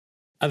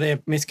Are there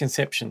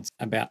misconceptions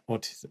about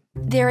autism?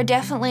 There are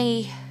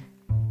definitely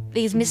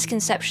these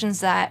misconceptions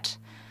that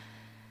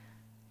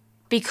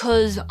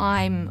because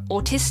I'm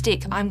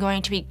autistic, I'm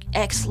going to be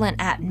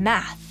excellent at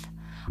math.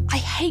 I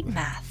hate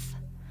math.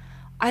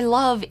 I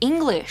love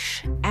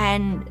English,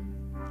 and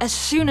as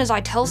soon as I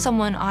tell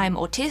someone I'm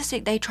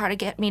autistic, they try to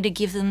get me to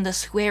give them the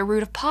square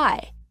root of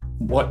pi.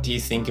 What do you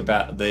think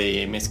about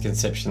the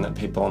misconception that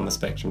people on the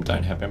spectrum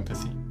don't have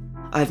empathy?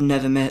 I've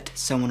never met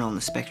someone on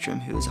the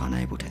spectrum who is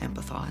unable to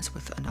empathise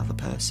with another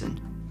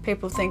person.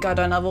 People think I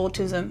don't have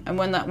autism, and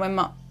when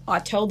I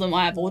tell them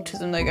I have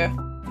autism, they go,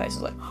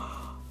 faces like,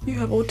 you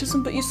have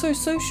autism, but you're so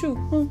social.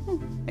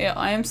 Yeah,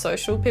 I am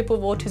social. People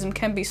with autism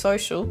can be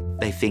social.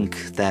 They think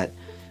that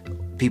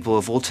people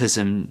with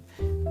autism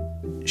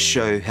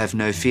have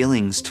no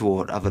feelings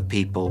toward other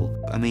people.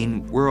 I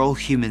mean, we're all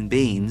human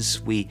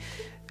beings.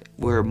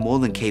 We're more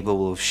than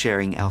capable of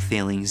sharing our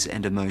feelings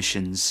and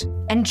emotions.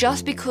 And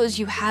just because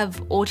you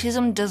have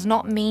autism does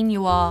not mean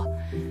you are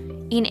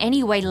in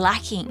any way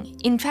lacking.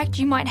 In fact,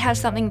 you might have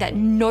something that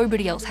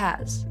nobody else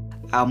has.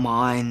 Our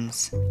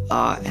minds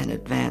are an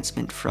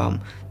advancement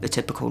from the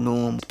typical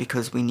norm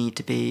because we need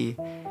to be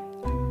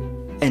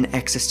an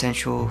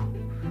existential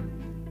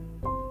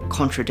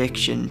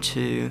contradiction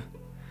to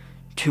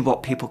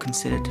what people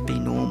consider to be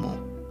normal.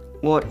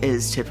 What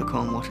is typical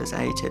and what is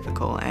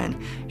atypical,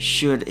 and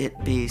should it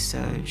be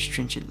so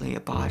stringently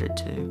abided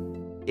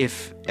to?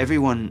 If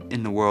everyone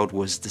in the world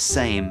was the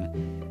same,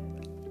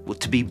 well,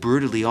 to be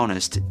brutally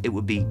honest, it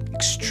would be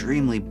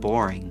extremely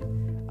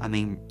boring. I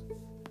mean,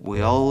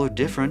 we all are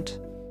different.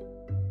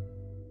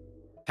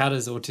 How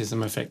does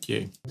autism affect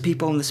you?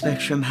 People on the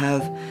spectrum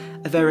have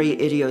a very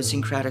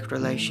idiosyncratic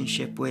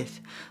relationship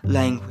with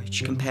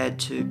language compared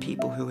to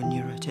people who are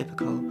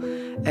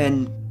neurotypical.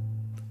 And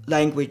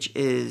language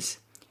is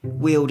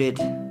wielded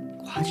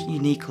quite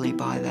uniquely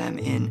by them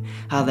in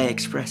how they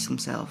express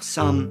themselves.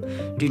 Some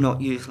do not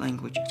use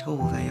language at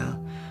all, they are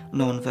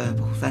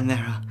non-verbal. Then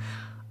there are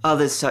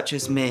others such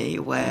as me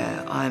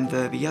where I'm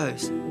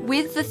verbose.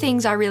 With the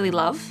things I really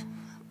love,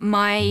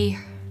 my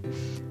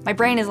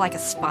brain is like a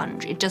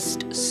sponge. It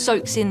just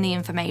soaks in the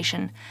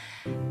information,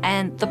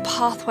 and the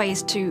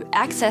pathways to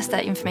access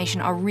that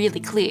information are really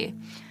clear.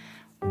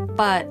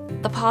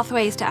 But the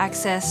pathways to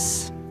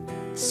access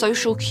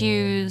social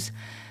cues,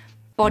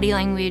 body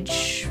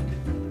language,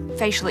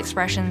 facial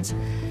expressions,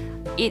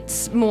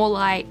 it's more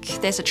like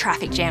there's a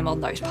traffic jam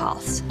on those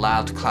paths.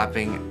 Loud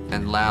clapping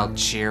and loud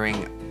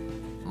cheering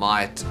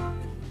might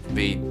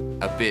be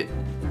a bit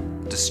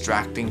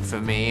distracting for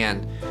me,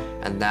 and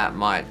that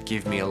might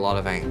give me a lot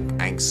of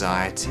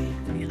anxiety.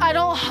 I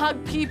don't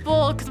hug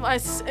people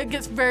because it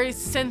gets very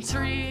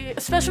sensory,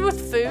 especially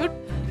with food.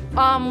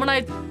 When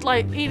I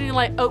eating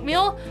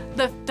oatmeal,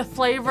 the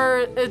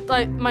flavor,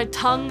 my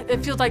tongue,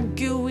 it feels like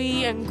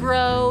gooey and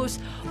gross,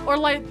 or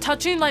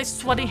touching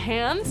sweaty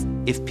hands.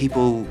 If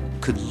people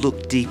could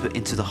look deeper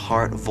into the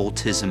heart of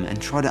autism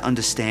and try to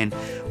understand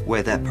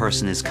where that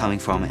person is coming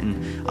from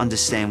and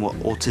understand what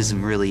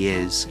autism really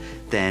is,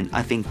 then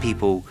I think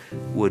people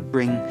would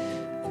bring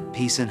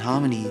peace and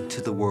harmony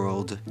to the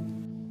world.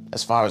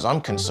 As far as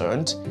I'm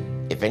concerned,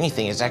 if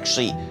anything, it's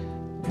actually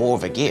more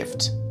of a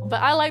gift.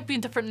 But I like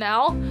being different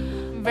now.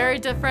 Very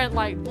different,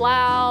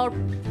 loud,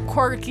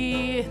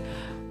 quirky.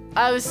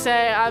 I would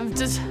say I'm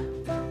just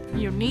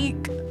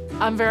unique.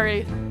 I'm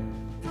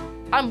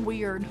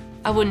weird.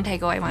 I wouldn't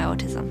take away my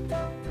autism.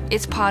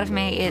 It's part of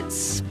me,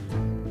 it's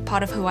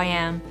part of who I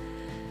am.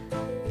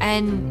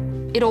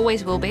 And it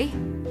always will be.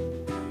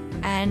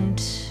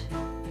 And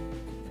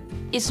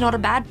it's not a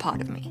bad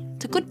part of me,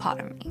 it's a good part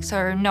of me.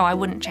 So no, I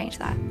wouldn't change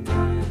that.